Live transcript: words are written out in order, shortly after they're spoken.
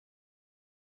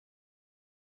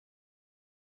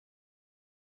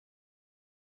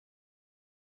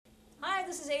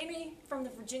this is Amy from the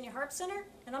Virginia Harp Center,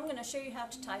 and I'm going to show you how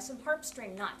to tie some harp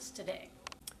string knots today.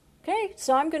 Okay,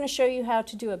 so I'm going to show you how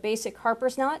to do a basic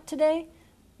Harper's knot today.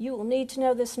 You will need to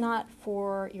know this knot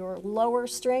for your lower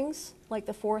strings, like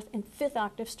the 4th and 5th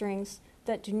octave strings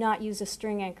that do not use a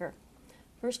string anchor.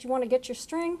 First, you want to get your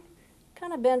string,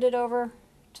 kind of bend it over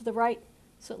to the right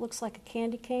so it looks like a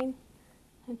candy cane,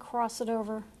 and cross it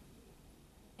over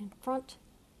in front.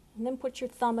 And then put your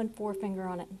thumb and forefinger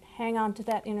on it and hang on to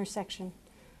that intersection.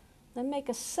 Then make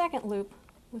a second loop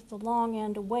with the long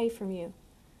end away from you.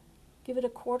 Give it a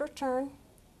quarter turn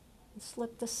and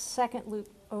slip the second loop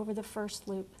over the first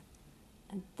loop.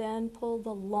 And then pull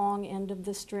the long end of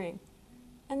the string.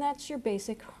 And that's your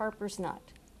basic Harper's knot.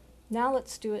 Now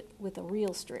let's do it with a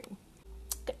real string.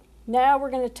 Okay. Now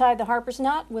we're going to tie the Harper's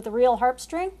knot with a real harp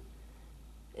string.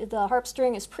 The harp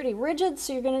string is pretty rigid,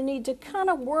 so you're going to need to kind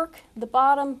of work the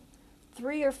bottom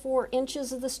 3 or 4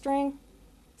 inches of the string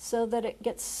so that it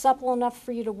gets supple enough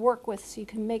for you to work with so you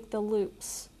can make the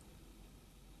loops.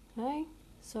 Okay,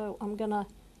 so I'm going to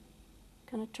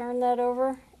kind of turn that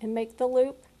over and make the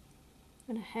loop.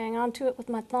 I'm going to hang on to it with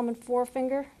my thumb and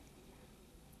forefinger.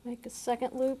 Make a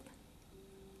second loop.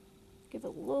 Give it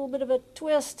a little bit of a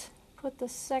twist. Put the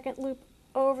second loop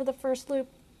over the first loop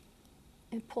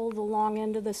and pull the long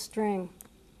end of the string.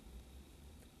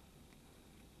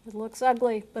 It looks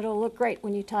ugly, but it'll look great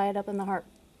when you tie it up in the harp.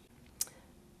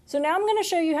 So now I'm going to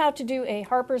show you how to do a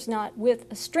Harper's knot with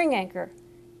a string anchor.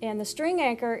 And the string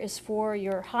anchor is for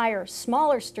your higher,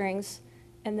 smaller strings,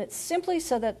 and that's simply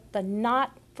so that the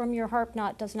knot from your harp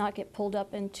knot does not get pulled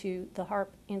up into the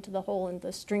harp, into the hole in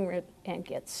the string rib and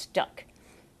get stuck.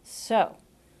 So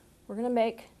we're going to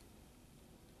make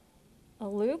a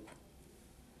loop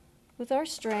with our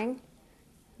string,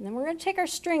 and then we're going to take our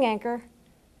string anchor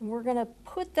and we're going to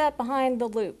put that behind the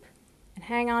loop and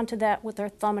hang on to that with our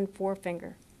thumb and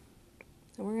forefinger.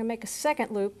 And we're going to make a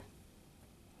second loop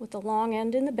with the long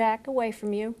end in the back away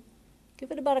from you.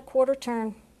 Give it about a quarter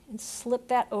turn and slip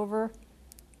that over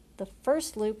the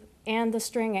first loop and the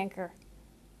string anchor,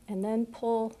 and then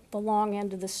pull the long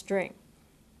end of the string.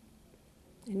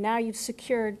 And now you've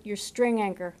secured your string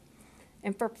anchor.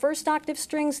 And for first octave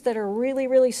strings that are really,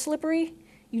 really slippery,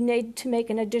 you need to make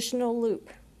an additional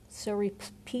loop. So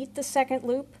repeat the second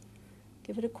loop,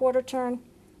 give it a quarter turn,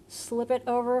 slip it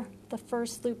over the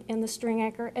first loop in the string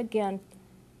anchor again,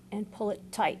 and pull it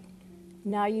tight.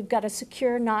 Now you've got a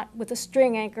secure knot with a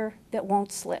string anchor that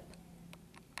won't slip.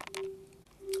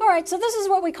 Alright, so this is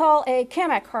what we call a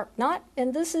Camac harp knot,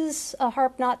 and this is a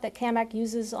harp knot that Camac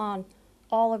uses on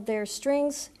all of their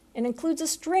strings and includes a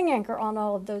string anchor on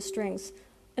all of those strings.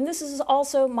 And this is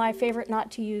also my favorite knot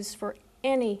to use for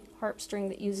any harp string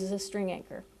that uses a string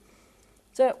anchor.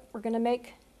 So we're going to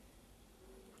make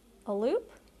a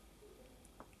loop,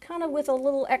 kind of with a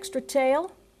little extra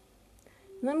tail,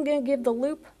 and then I'm going to give the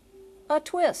loop a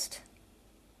twist.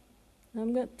 And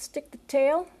I'm going to stick the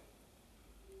tail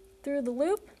through the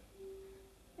loop,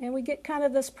 and we get kind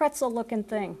of this pretzel looking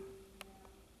thing.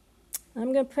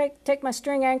 I'm going to take my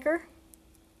string anchor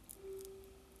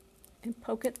and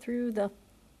poke it through the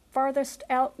farthest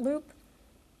out loop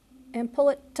and pull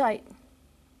it tight.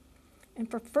 And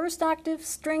for first octave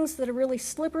strings that are really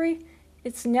slippery,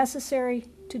 it's necessary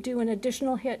to do an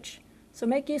additional hitch. So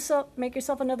make yourself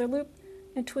another loop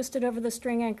and twist it over the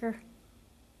string anchor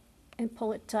and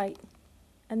pull it tight.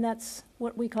 And that's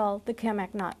what we call the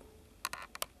Camac knot.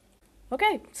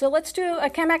 Okay, so let's do a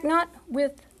Camac knot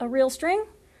with a real string.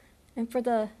 And for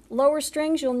the lower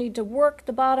strings, you'll need to work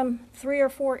the bottom 3 or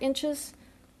 4 inches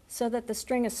so that the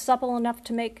string is supple enough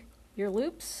to make your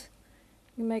loops.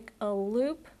 You make a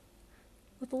loop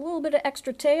with a little bit of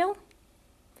extra tail,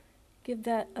 give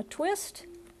that a twist,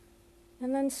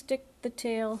 and then stick the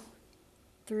tail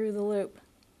through the loop.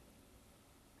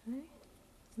 Okay.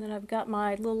 Then I've got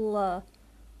my little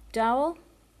dowel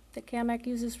that Camac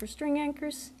uses for string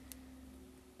anchors.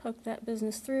 Poke that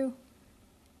business through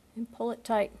and pull it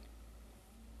tight.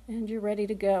 And you're ready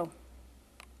to go.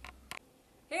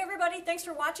 Hey everybody, thanks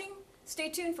for watching. Stay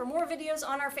tuned for more videos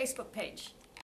on our Facebook page.